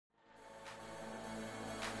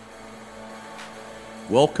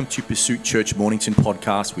Welcome to Pursuit Church Mornington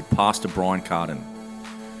podcast with Pastor Brian Carden.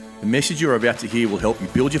 The message you're about to hear will help you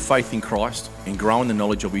build your faith in Christ and grow in the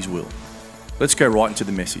knowledge of His will. Let's go right into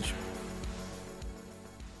the message.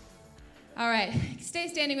 All right, stay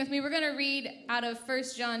standing with me. We're going to read out of 1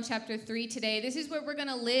 John chapter 3 today. This is where we're going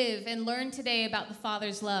to live and learn today about the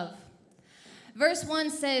Father's love. Verse 1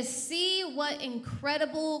 says, "See what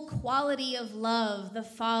incredible quality of love the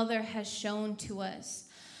Father has shown to us,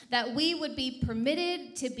 that we would be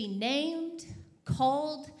permitted to be named,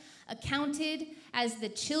 called, accounted as the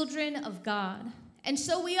children of God. And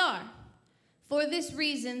so we are. For this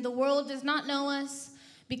reason, the world does not know us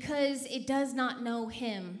because it does not know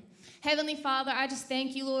Him." Heavenly Father, I just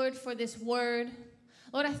thank you, Lord, for this word.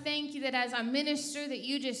 Lord, I thank you that as I minister, that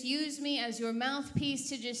you just use me as your mouthpiece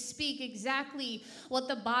to just speak exactly what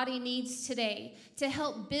the body needs today, to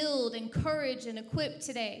help build, encourage, and equip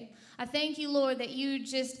today. I thank you, Lord, that you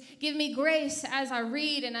just give me grace as I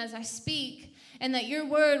read and as I speak, and that your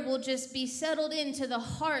word will just be settled into the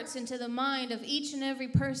hearts and to the mind of each and every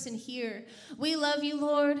person here. We love you,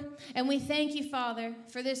 Lord, and we thank you, Father,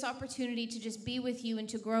 for this opportunity to just be with you and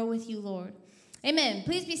to grow with you, Lord. Amen.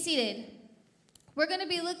 Please be seated. We're going to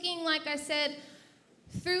be looking, like I said,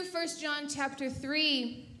 through 1 John chapter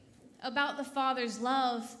 3 about the Father's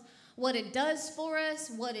love, what it does for us,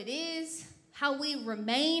 what it is, how we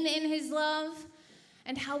remain in His love,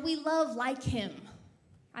 and how we love like Him.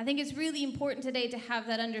 I think it's really important today to have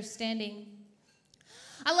that understanding.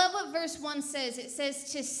 I love what verse 1 says. It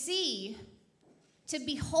says to see, to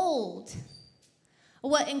behold,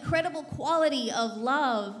 what incredible quality of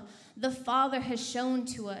love the Father has shown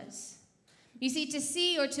to us. You see, to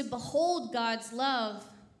see or to behold God's love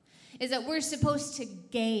is that we're supposed to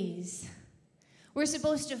gaze. We're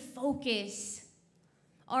supposed to focus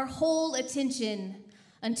our whole attention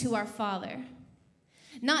unto our Father.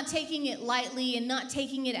 Not taking it lightly and not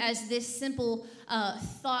taking it as this simple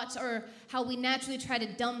thought or how we naturally try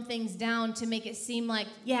to dumb things down to make it seem like,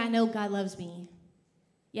 yeah, I know God loves me.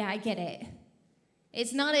 Yeah, I get it.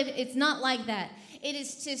 It's not like that. It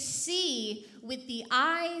is to see with the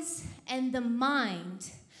eyes and the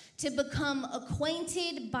mind, to become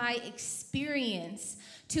acquainted by experience,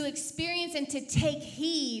 to experience and to take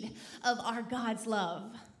heed of our God's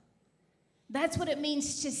love. That's what it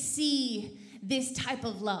means to see this type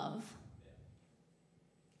of love.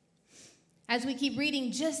 As we keep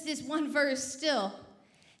reading just this one verse still,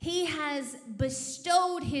 He has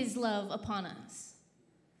bestowed His love upon us.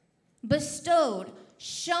 Bestowed,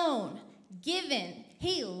 shown, given.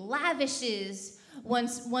 He lavishes, one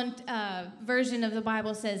version of the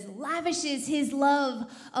Bible says, lavishes His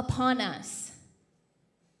love upon us.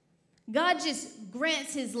 God just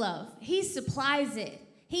grants His love. He supplies it.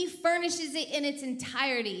 He furnishes it in its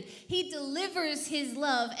entirety. He delivers His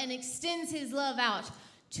love and extends His love out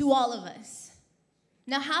to all of us.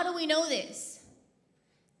 Now, how do we know this?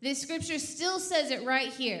 This scripture still says it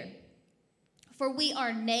right here. For we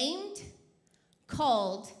are named,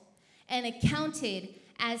 called, and accounted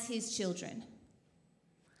as His children.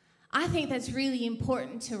 I think that's really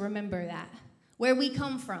important to remember that. Where we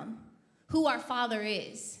come from, who our Father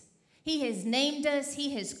is. He has named us,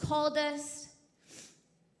 He has called us,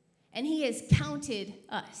 and He has counted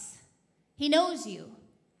us. He knows you,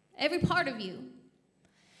 every part of you.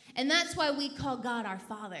 And that's why we call God our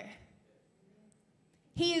Father.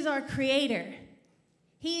 He is our creator.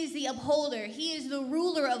 He is the upholder. He is the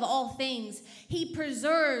ruler of all things. He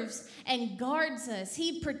preserves and guards us.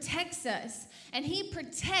 He protects us. And He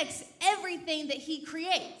protects everything that He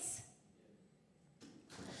creates.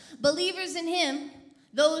 Believers in Him,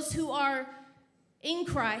 those who are in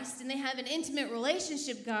Christ and they have an intimate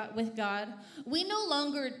relationship with God, we no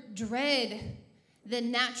longer dread the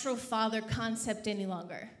natural father concept any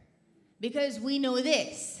longer. Because we know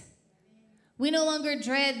this. We no longer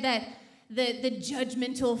dread that the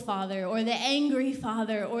judgmental father or the angry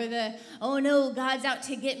father or the, oh no, God's out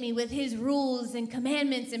to get me with His rules and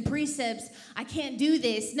commandments and precepts. I can't do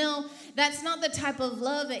this. No, that's not the type of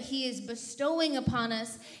love that He is bestowing upon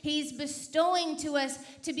us. He's bestowing to us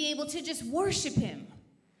to be able to just worship Him,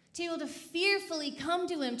 to be able to fearfully come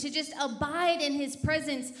to Him, to just abide in His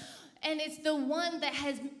presence. And it's the one that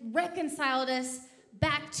has reconciled us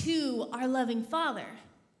back to our loving Father.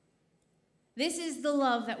 This is the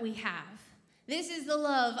love that we have. This is the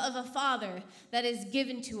love of a Father that is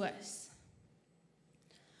given to us.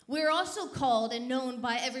 We're also called and known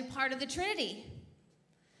by every part of the Trinity.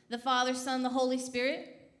 The Father, Son, the Holy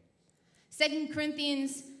Spirit. 2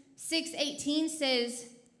 Corinthians 6:18 says,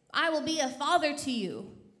 I will be a father to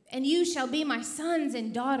you, and you shall be my sons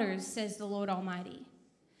and daughters, says the Lord Almighty.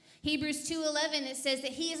 Hebrews 2:11, it says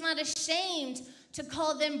that he is not ashamed to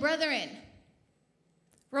call them brethren.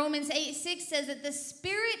 Romans 8:6 says that the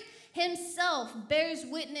Spirit himself bears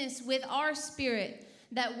witness with our spirit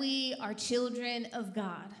that we are children of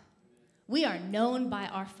God. We are known by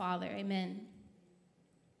our Father. Amen.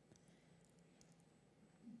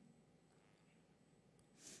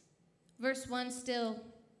 Verse 1 still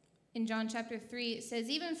in John chapter 3, it says,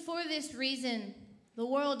 even for this reason, the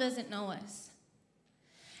world doesn't know us.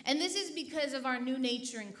 And this is because of our new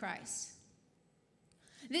nature in Christ.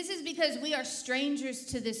 This is because we are strangers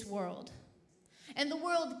to this world. And the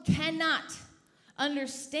world cannot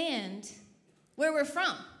understand where we're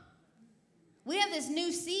from. We have this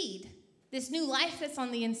new seed, this new life that's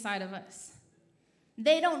on the inside of us.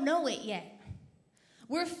 They don't know it yet.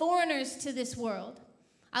 We're foreigners to this world.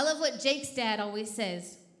 I love what Jake's dad always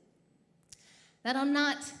says, that I'm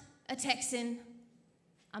not a Texan.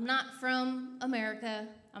 I'm not from America.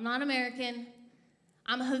 I'm not American.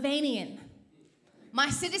 I'm a Havanian. My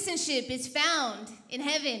citizenship is found in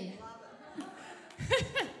heaven.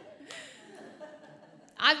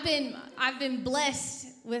 I've been blessed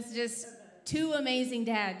with just two amazing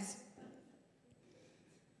dads.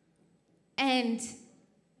 And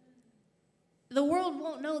the world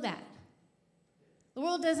won't know that. The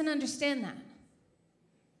world doesn't understand that.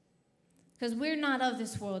 Because we're not of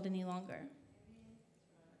this world any longer.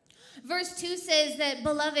 Verse 2 says that,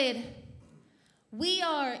 beloved, we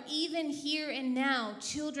are even here and now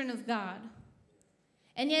children of God.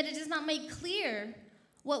 And yet it does not make clear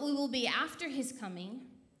what we will be after his coming.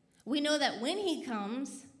 We know that when he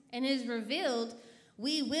comes and is revealed,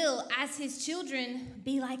 we will, as his children,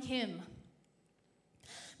 be like him.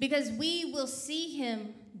 Because we will see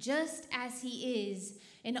him just as he is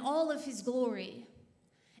in all of his glory.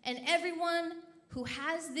 And everyone who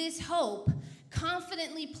has this hope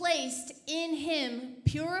confidently placed in him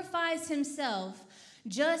purifies himself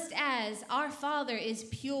just as our Father is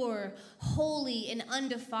pure, holy, and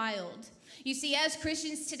undefiled. You see, as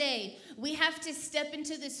Christians today, we have to step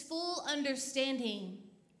into this full understanding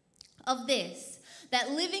of this, that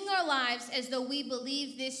living our lives as though we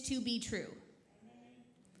believe this to be true.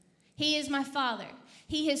 He is my Father.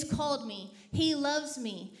 He has called me. He loves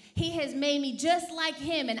me. He has made me just like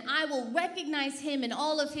him, and I will recognize him in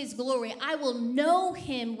all of his glory. I will know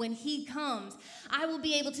him when he comes. I will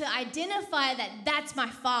be able to identify that that's my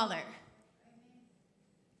Father.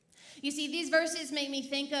 You see, these verses make me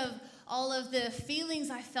think of all of the feelings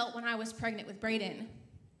I felt when I was pregnant with Braden.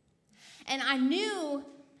 And I knew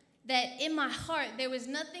that in my heart there was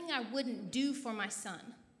nothing I wouldn't do for my son.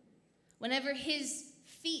 Whenever his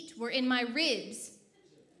feet were in my ribs,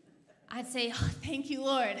 I'd say, oh, thank you,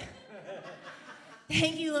 Lord.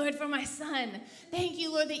 Thank you, Lord, for my son. Thank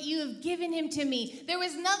you, Lord, that you have given him to me. There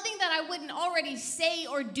was nothing that I wouldn't already say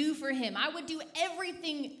or do for him. I would do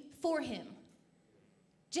everything for him.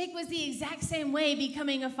 Jake was the exact same way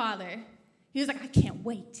becoming a father. He was like, I can't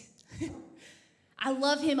wait. I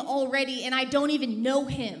love him already, and I don't even know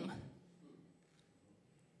him.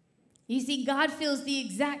 You see, God feels the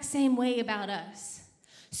exact same way about us.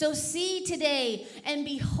 So see today and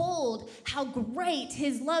behold how great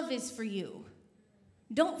his love is for you.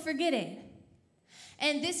 Don't forget it.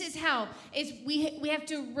 And this is how we have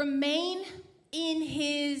to remain in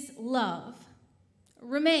his love.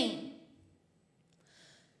 Remain.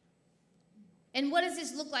 And what does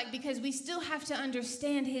this look like? Because we still have to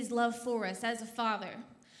understand his love for us as a father.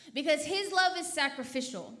 Because his love is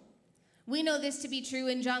sacrificial. We know this to be true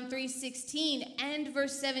in John 3:16 and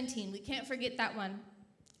verse 17. We can't forget that one.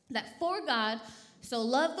 That for God so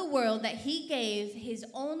loved the world that he gave his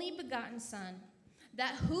only begotten Son,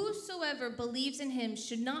 that whosoever believes in him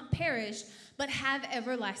should not perish, but have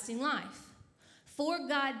everlasting life. For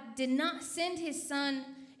God did not send his Son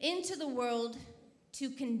into the world to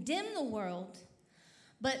condemn the world,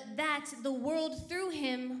 but that the world through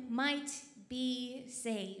him might be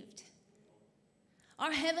saved.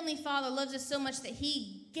 Our Heavenly Father loves us so much that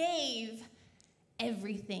he gave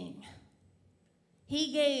everything.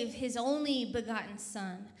 He gave his only begotten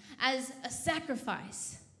Son as a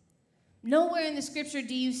sacrifice. Nowhere in the scripture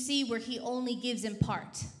do you see where he only gives in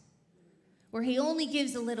part, where he only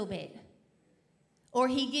gives a little bit, or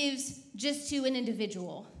he gives just to an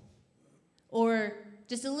individual, or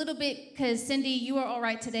just a little bit because, Cindy, you are all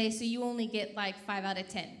right today, so you only get like 5 out of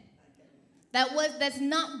 10. That's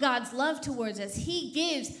not God's love towards us. He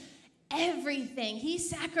gives everything. He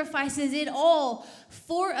sacrifices it all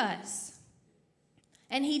for us.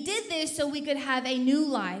 And he did this so we could have a new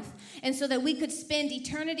life and so that we could spend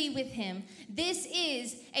eternity with him. This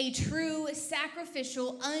is a true,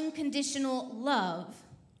 sacrificial, unconditional love.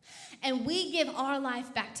 and we give our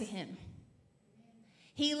life back to him.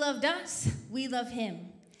 He loved us, we love him.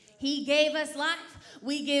 He gave us life,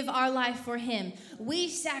 we give our life for him. We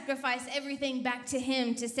sacrifice everything back to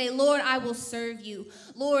him to say, Lord, I will serve you.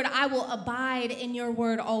 Lord, I will abide in your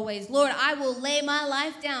word always. Lord, I will lay my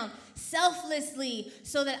life down selflessly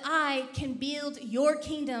so that I can build your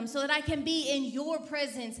kingdom, so that I can be in your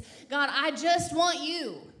presence. God, I just want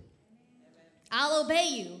you. I'll obey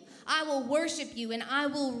you. I will worship you, and I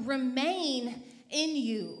will remain in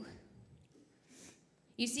you.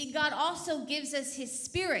 You see, God also gives us his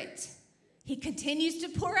spirit. He continues to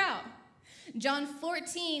pour out. John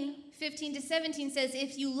 14:15-17 says,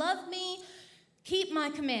 if you love me, keep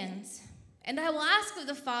my commands. And I will ask of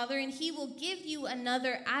the Father, and he will give you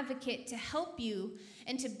another advocate to help you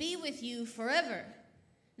and to be with you forever,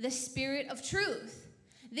 the Spirit of truth.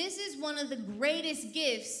 This is one of the greatest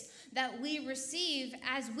gifts that we receive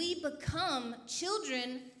as we become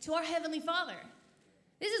children to our Heavenly Father.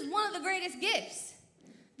 This is one of the greatest gifts.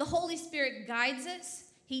 The Holy Spirit guides us.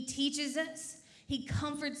 He teaches us. He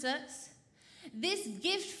comforts us. This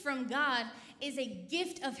gift from God is a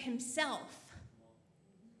gift of himself,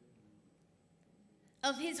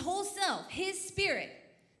 of his whole self, his spirit,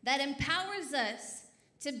 that empowers us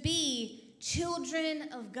to be children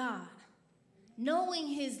of God, knowing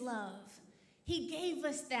his love. He gave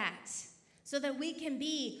us that so that we can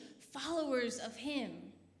be followers of him.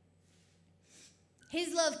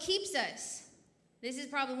 His love keeps us. This is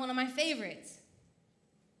probably one of my favorites.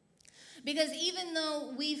 Because even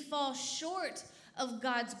though we fall short of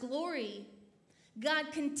God's glory,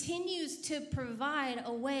 God continues to provide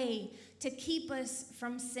a way to keep us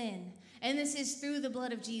from sin. And this is through the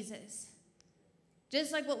blood of Jesus.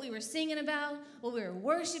 Just like what we were singing about, what we were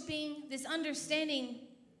worshiping, this understanding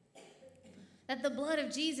that the blood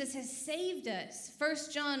of Jesus has saved us.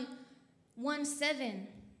 1 John 1:7.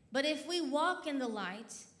 But if we walk in the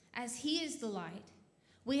light, as he is the light,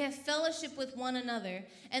 we have fellowship with one another,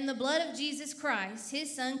 and the blood of Jesus Christ,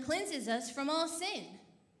 his son, cleanses us from all sin.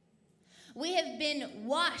 We have been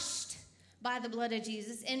washed by the blood of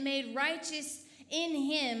Jesus and made righteous in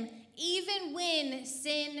him, even when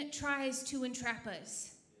sin tries to entrap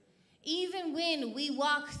us. Even when we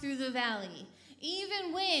walk through the valley.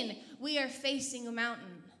 Even when we are facing a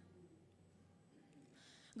mountain.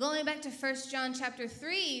 Going back to 1 John chapter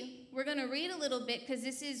 3, we're going to read a little bit because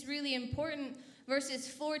this is really important.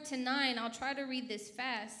 Verses 4-9. I'll try to read this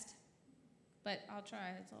fast, but I'll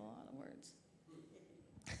try. It's a lot of words.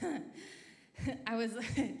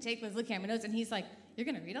 Jake was looking at my notes, and he's like, you're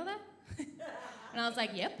going to read all that? And I was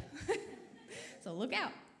like, yep. So look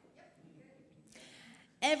out.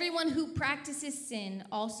 Everyone who practices sin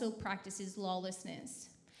also practices lawlessness.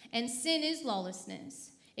 And sin is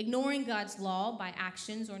lawlessness, ignoring God's law by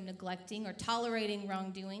actions or neglecting or tolerating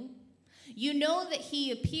wrongdoing. You know that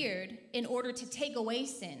he appeared in order to take away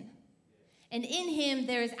sin. And in him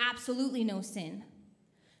there is absolutely no sin.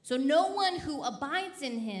 So no one who abides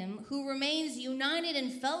in him, who remains united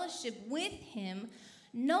in fellowship with him,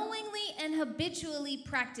 knowingly and habitually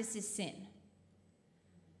practices sin.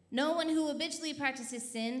 No one who habitually practices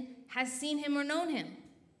sin has seen him or known him.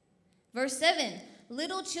 Verse 7,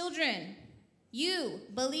 little children, you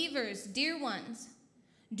believers, dear ones,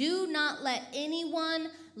 do not let anyone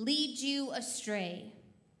lead you astray.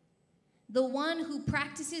 The one who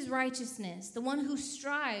practices righteousness, the one who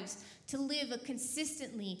strives to live a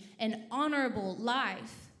consistently and honorable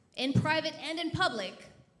life in private and in public,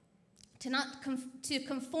 to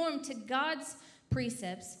conform to God's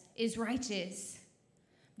precepts, is righteous,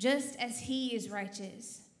 just as he is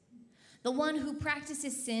righteous. The one who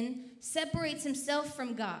practices sin separates himself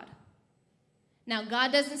from God. Now,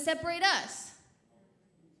 God doesn't separate us.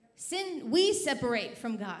 Sin, we separate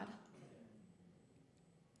from God.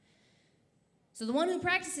 So the one who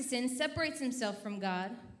practices sin separates himself from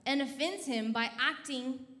God and offends him by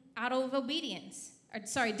acting out of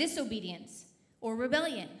disobedience or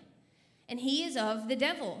rebellion. And he is of the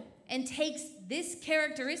devil and takes this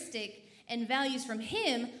characteristic and values from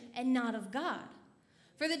him and not of God.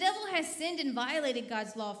 For the devil has sinned and violated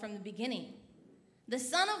God's law from the beginning. The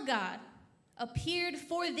Son of God appeared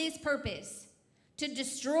for this purpose, to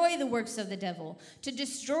destroy the works of the devil, to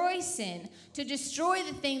destroy sin, to destroy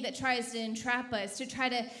the thing that tries to entrap us, to try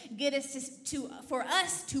to get us for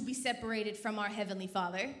us to be separated from our Heavenly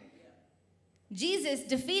Father. Jesus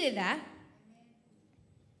defeated that.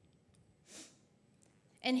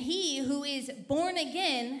 And he who is born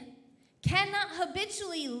again cannot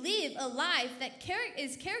habitually live a life that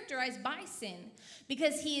is characterized by sin,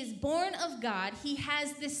 because he is born of God. He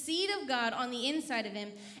has the seed of God on the inside of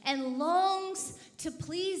him and longs to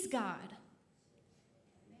please God.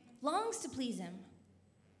 longs to please him.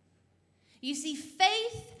 You see,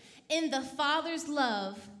 faith in the Father's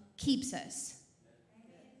love keeps us.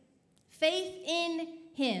 Faith in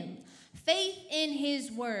him, faith in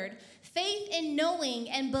his word, faith in knowing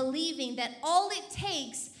and believing that all it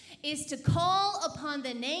takes is to call upon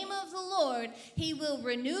the name of the Lord. He will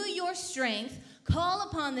renew your strength. Call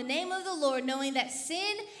upon the name of the Lord, knowing that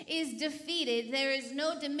sin is defeated. There is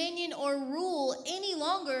no dominion or rule any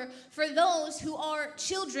longer for those who are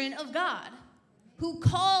children of God, who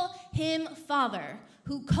call him Father,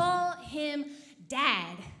 who call him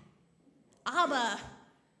Dad. Abba,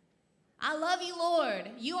 I love you,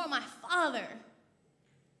 Lord. You are my Father.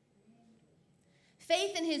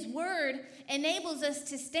 Faith in his word enables us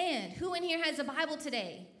to stand. Who in here has a Bible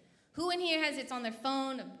today? Who in here has it's on their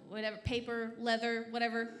phone, whatever, paper, leather,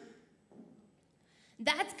 whatever?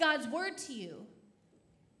 That's God's word to you.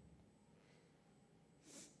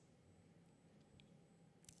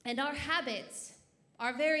 And our habits,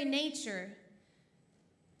 our very nature,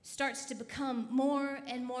 starts to become more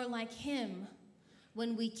and more like him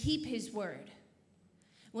when we keep his word,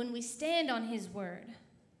 when we stand on his word.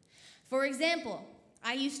 For example,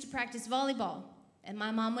 I used to practice volleyball, and my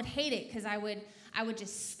mom would hate it because I would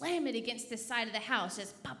just slam it against the side of the house,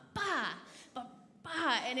 just ba-ba,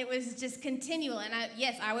 ba-ba, and it was just continual. And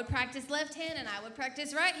I would practice left hand and I would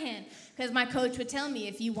practice right hand because my coach would tell me,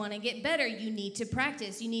 if you want to get better, you need to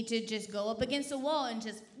practice. You need to just go up against a wall and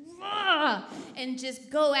just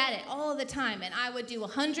go at it all the time. And I would do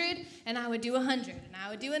 100, and I would do 100, and I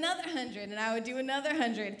would do another 100, and I would do another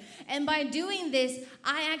 100. And by doing this,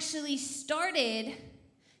 I actually started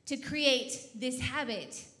to create this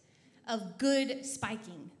habit of good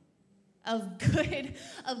spiking, of good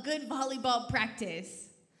volleyball practice.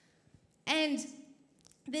 And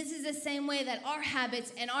this is the same way that our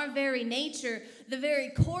habits and our very nature, the very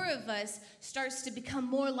core of us, starts to become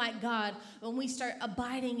more like God when we start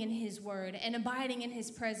abiding in his word and abiding in his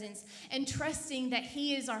presence and trusting that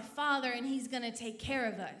he is our Father and he's going to take care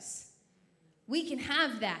of us. We can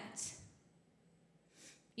have that.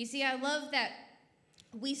 You see, I love that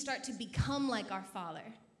we start to become like our Father.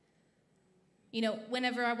 You know,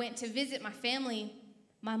 whenever I went to visit my family,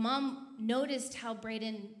 my mom noticed how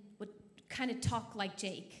Braden would kind of talk like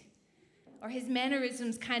Jake. Or his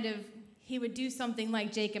mannerisms he would do something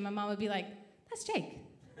like Jake, and my mom would be like, that's Jake.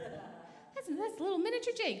 That's little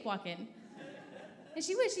miniature Jake walking. And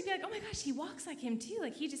she'd be like, oh my gosh, he walks like him too.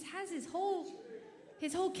 Like he just has his whole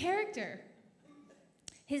character.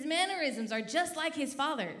 His mannerisms are just like his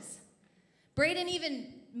father's. Braden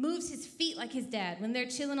even moves his feet like his dad. When they're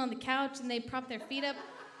chilling on the couch and they prop their feet up,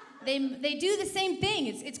 they do the same thing.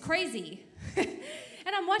 It's crazy.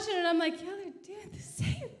 And I'm watching it and I'm like, yo, they're doing the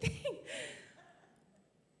same thing.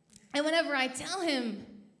 And whenever I tell him,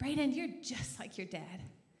 Braden, you're just like your dad,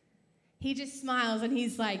 he just smiles and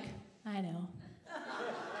he's like, I know.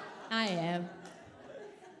 I am.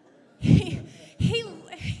 He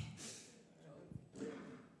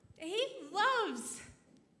loves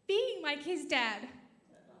being like his dad.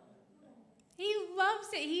 He loves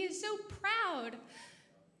it. He is so proud.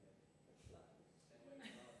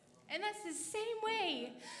 And that's the same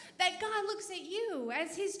way that God looks at you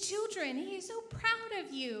as his children. He is so proud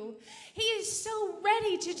of you. He is so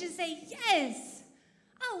ready to just say, yes,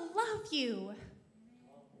 I love you.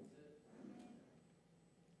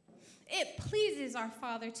 It pleases our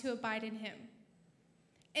Father to abide in him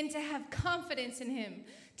and to have confidence in him,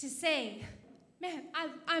 to say, man,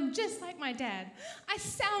 I'm just like my dad. I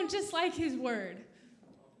sound just like his word.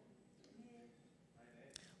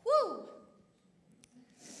 Woo!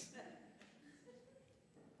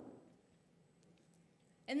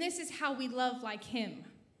 And this is how we love like him.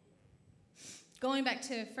 Going back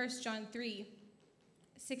to 1 John 3,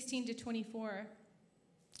 16 to 24.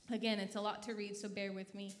 Again, it's a lot to read, so bear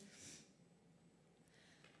with me.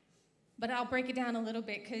 But I'll break it down a little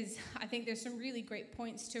bit because I think there's some really great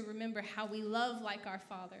points to remember how we love like our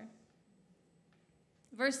Father.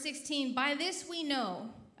 Verse 16, by this we know,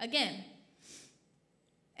 again,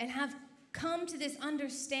 and have come to this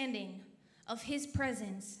understanding of his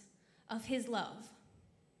presence, of his love,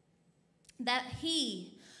 that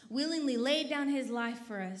he willingly laid down his life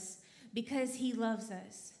for us because he loves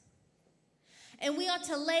us. And we ought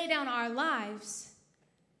to lay down our lives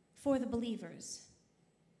for the believers.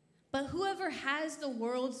 But whoever has the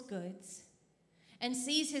world's goods and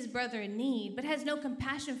sees his brother in need, but has no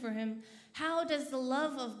compassion for him, how does the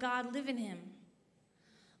love of God live in him?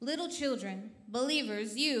 Little children,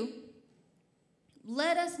 believers,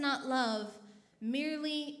 let us not love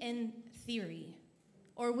merely in theory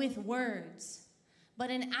or with words, but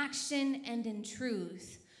in action and in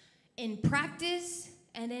truth, in practice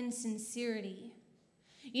and in sincerity.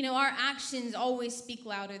 You know, our actions always speak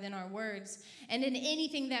louder than our words. And in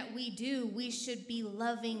anything that we do, we should be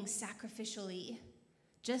loving sacrificially,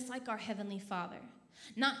 just like our Heavenly Father.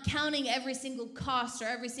 Not counting every single cost or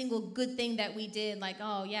every single good thing that we did, like,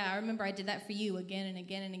 oh, yeah, I remember I did that for you again and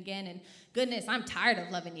again and again, and goodness, I'm tired of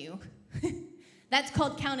loving you. That's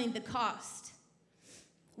called counting the cost.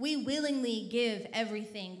 We willingly give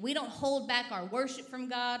everything. We don't hold back our worship from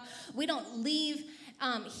God. We don't leave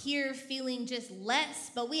here feeling just less,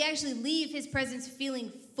 but we actually leave his presence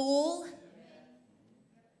feeling full.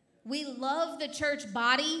 We love the church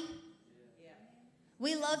body.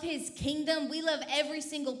 We love his kingdom. We love every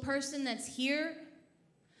single person that's here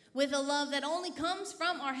with a love that only comes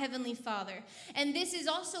from our Heavenly Father. And this is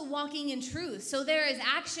also walking in truth. So there is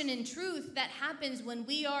action in truth that happens when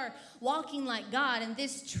we are walking like God. And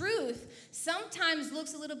this truth sometimes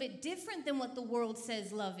looks a little bit different than what the world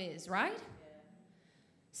says love is, right?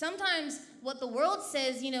 Sometimes what the world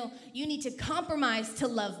says, you need to compromise to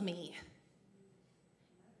love me.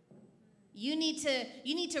 You need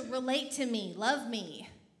to relate to me, love me.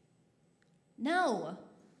 No.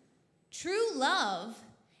 True love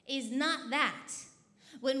is not that.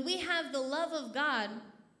 When we have the love of God,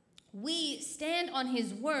 we stand on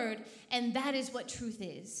his word, and that is what truth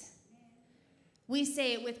is. We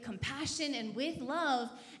say it with compassion and with love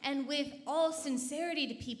and with all sincerity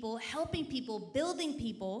to people, helping people, building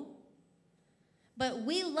people. But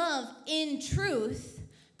we love in truth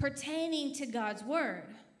pertaining to God's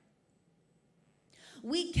word.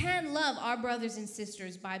 We can love our brothers and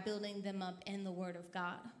sisters by building them up in the word of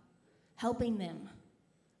God, helping them,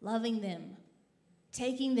 loving them,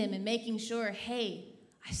 taking them and making sure, hey,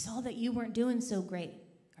 I saw that you weren't doing so great.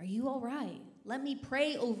 Are you all right? Let me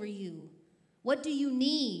pray over you. What do you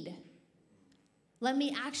need? Let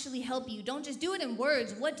me actually help you. Don't just do it in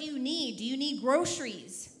words. What do you need? Do you need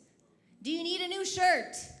groceries? Do you need a new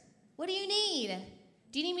shirt? What do you need?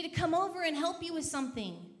 Do you need me to come over and help you with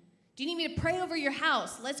something? Do you need me to pray over your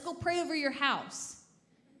house? Let's go pray over your house.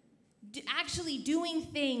 Actually doing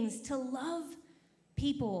things to love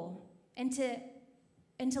people and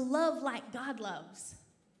to love like God loves.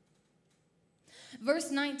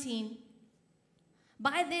 Verse 19,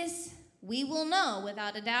 by this we will know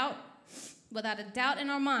without a doubt in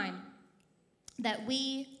our mind, that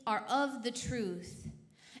we are of the truth,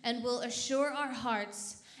 and will assure our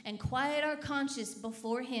hearts and quiet our conscience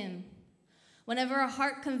before him. Whenever our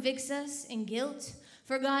heart convicts us in guilt,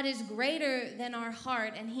 for God is greater than our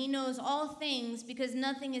heart, and he knows all things, because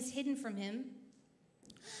nothing is hidden from him.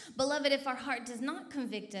 Beloved, if our heart does not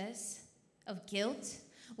convict us of guilt,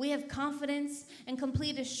 we have confidence and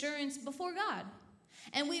complete assurance before God.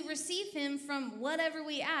 And we receive him from whatever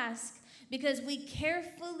we ask, because we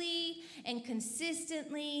carefully and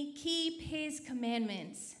consistently keep his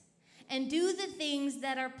commandments and do the things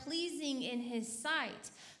that are pleasing in his sight,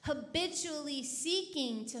 habitually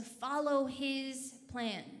seeking to follow his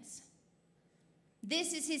plans.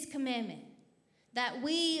 This is his commandment, that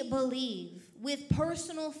we believe with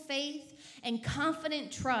personal faith and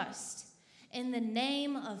confident trust in the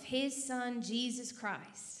name of his Son, Jesus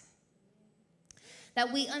Christ,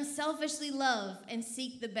 that we unselfishly love and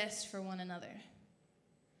seek the best for one another,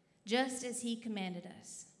 just as he commanded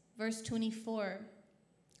us. Verse 24,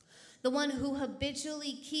 the one who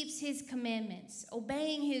habitually keeps his commandments,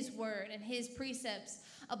 obeying his word and his precepts,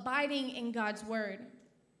 abiding in God's word,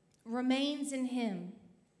 remains in him,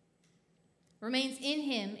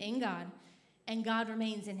 in God, and God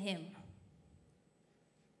remains in him.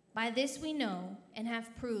 By this we know and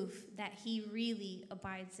have proof that he really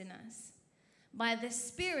abides in us, by the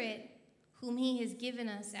Spirit whom he has given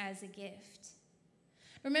us as a gift.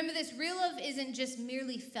 Remember this, real love isn't just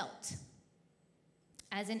merely felt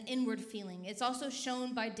as an inward feeling. It's also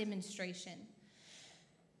shown by demonstration.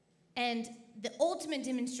 And the ultimate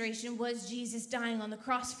demonstration was Jesus dying on the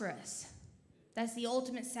cross for us. That's the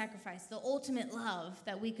ultimate sacrifice, the ultimate love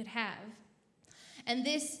that we could have. And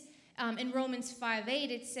this, in Romans 5:8,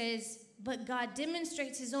 it says, but God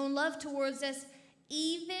demonstrates his own love towards us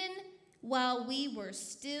even while we were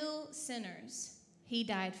still sinners. He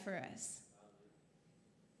died for us.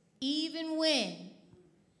 Even when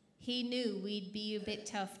he knew we'd be a bit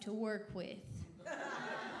tough to work with.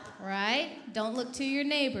 Right? Don't look to your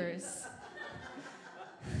neighbors.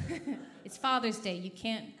 It's Father's Day. You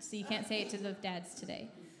can't say it to the dads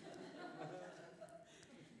today.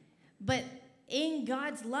 But in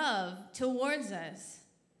God's love towards us,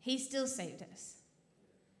 he still saved us.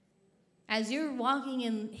 As you're walking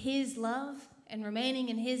in his love and remaining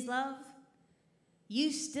in his love,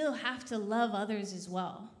 you still have to love others as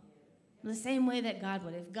well. The same way that God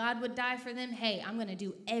would. If God would die for them, hey, I'm going to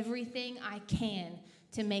do everything I can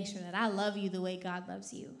to make sure that I love you the way God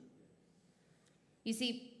loves you. You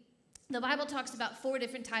see, the Bible talks about 4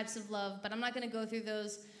 different types of love, but I'm not going to go through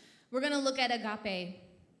those. We're going to look at agape.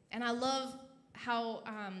 And I love how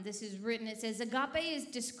this is written. It says, agape is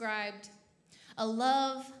described a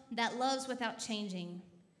love that loves without changing.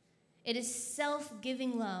 It is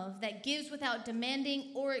self-giving love that gives without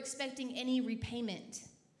demanding or expecting any repayment.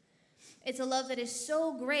 It's a love that is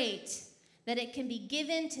so great that it can be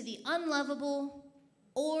given to the unlovable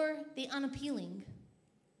or the unappealing.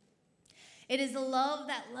 It is a love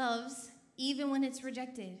that loves even when it's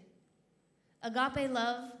rejected. Agape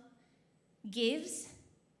love gives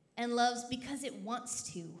and loves because it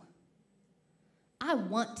wants to. I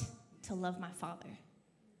want to love my Father.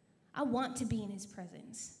 I want to be in his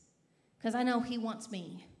presence because I know he wants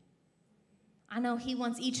me. I know he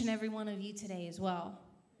wants each and every one of you today as well.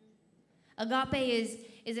 Agape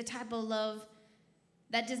is a type of love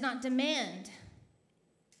that does not demand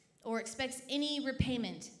or expects any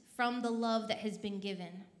repayment from the love that has been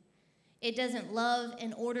given. It doesn't love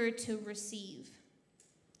in order to receive.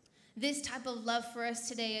 This type of love for us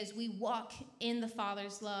today, as we walk in the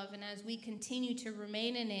Father's love and as we continue to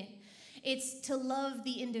remain in it, it's to love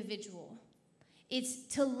the individual. It's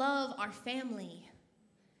to love our family.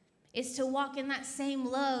 It's to walk in that same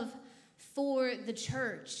love for the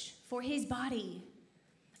church, for his body.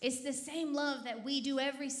 It's the same love that we do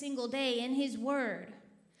every single day in his word.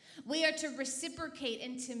 We are to reciprocate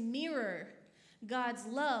and to mirror God's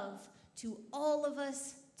love to all of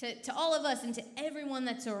us, to all of us and to everyone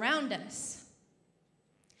that's around us.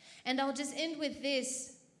 And I'll just end with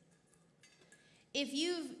this. If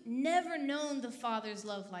you've never known the Father's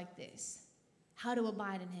love like this, how to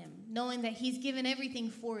abide in him, knowing that he's given everything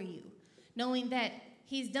for you, knowing that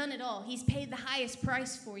he's done it all, he's paid the highest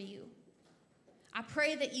price for you. I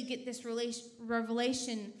pray that you get this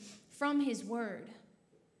revelation from his word.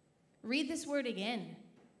 Read this word again.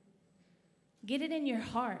 Get it in your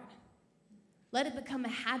heart. Let it become a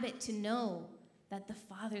habit to know that the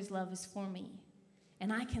Father's love is for me,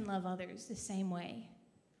 and I can love others the same way.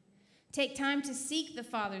 Take time to seek the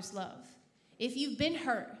Father's love. If you've been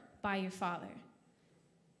hurt by your father,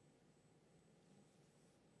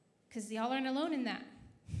 because y'all aren't alone in that.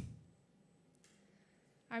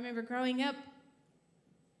 I remember growing up,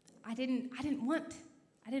 I didn't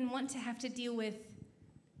want to have to deal with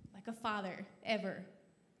like a father ever.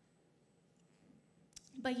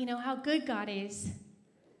 But you know how good God is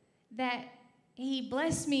that he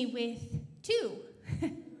blessed me with 2.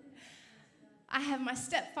 I have my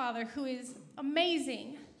stepfather who is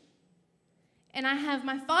amazing. And I have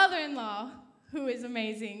my father-in-law who is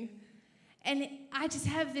amazing. And I just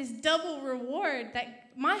have this double reward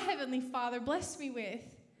that my Heavenly Father blessed me with.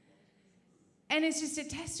 And it's just a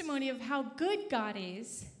testimony of how good God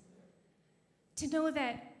is to know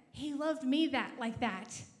that he loved me like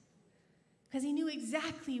that. Because he knew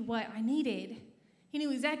exactly what I needed. He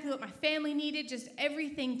knew exactly what my family needed, just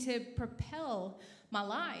everything to propel my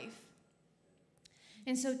life.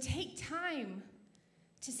 And so take time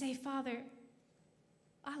to say, Father,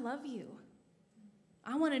 I love you.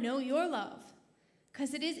 I want to know your love.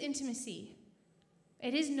 Because it is intimacy.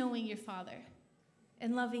 It is knowing your Father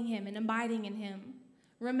and loving him and abiding in him,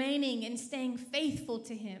 remaining and staying faithful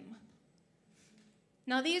to him.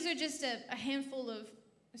 Now, these are just a handful of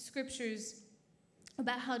scriptures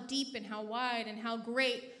about how deep and how wide and how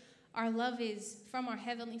great our love is from our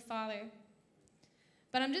Heavenly Father.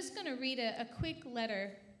 But I'm just going to read a quick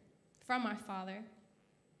letter from our Father.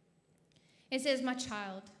 It says, "My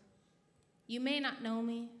child, you may not know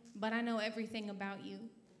me, but I know everything about you.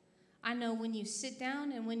 I know when you sit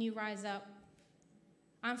down and when you rise up.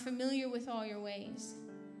 I'm familiar with all your ways.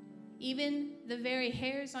 Even the very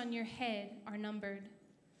hairs on your head are numbered.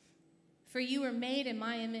 For you were made in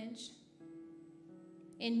my image.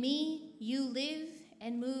 In me you live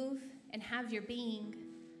and move and have your being,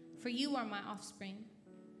 for you are my offspring.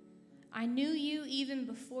 I knew you even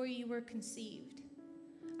before you were conceived.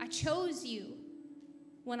 I chose you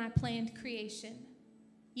when I planned creation.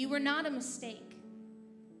 You were not a mistake,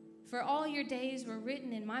 for all your days were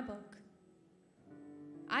written in my book.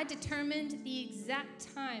 I determined the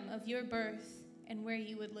exact time of your birth and where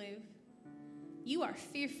you would live. You are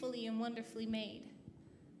fearfully and wonderfully made.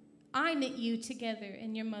 I knit you together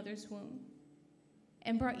in your mother's womb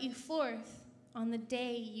and brought you forth on the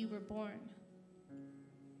day you were born.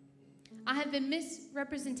 I have been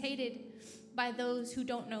misrepresented by those who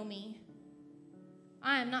don't know me.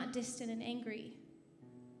 I am not distant and angry,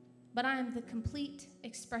 but I am the complete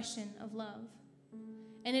expression of love.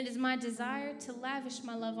 And it is my desire to lavish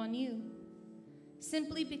my love on you.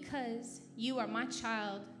 simply because you are my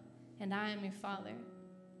child and I am your father.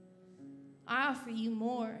 I offer you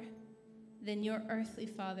more than your earthly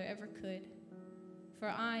father ever could, for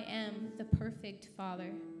I am the perfect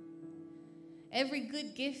father. Every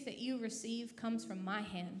good gift that you receive comes from my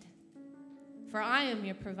hand, for I am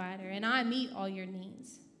your provider and I meet all your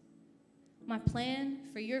needs. My plan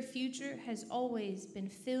for your future has always been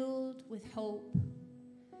filled with hope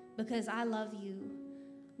because I love you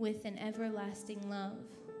with an everlasting love.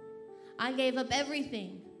 I gave up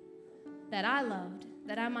everything that I loved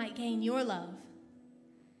that I might gain your love.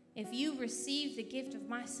 If you receive the gift of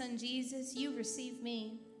my son Jesus, you receive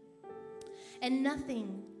me. And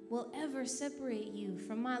nothing will ever separate you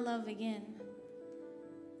from my love again.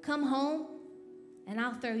 Come home and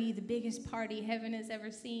I'll throw you the biggest party heaven has ever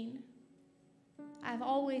seen. I've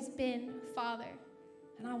always been Father,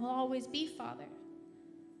 and I will always be Father.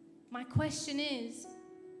 My question is,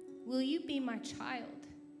 will you be my child?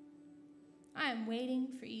 I am waiting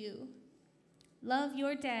for you. Love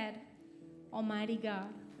your dad, Almighty God.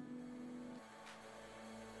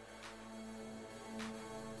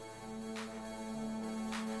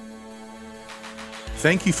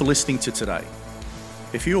 Thank you for listening to today.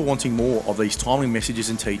 If you are wanting more of these timely messages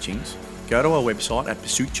and teachings, go to our website at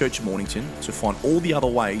Pursuit Church Mornington to find all the other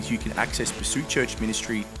ways you can access Pursuit Church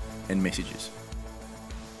ministry and messages.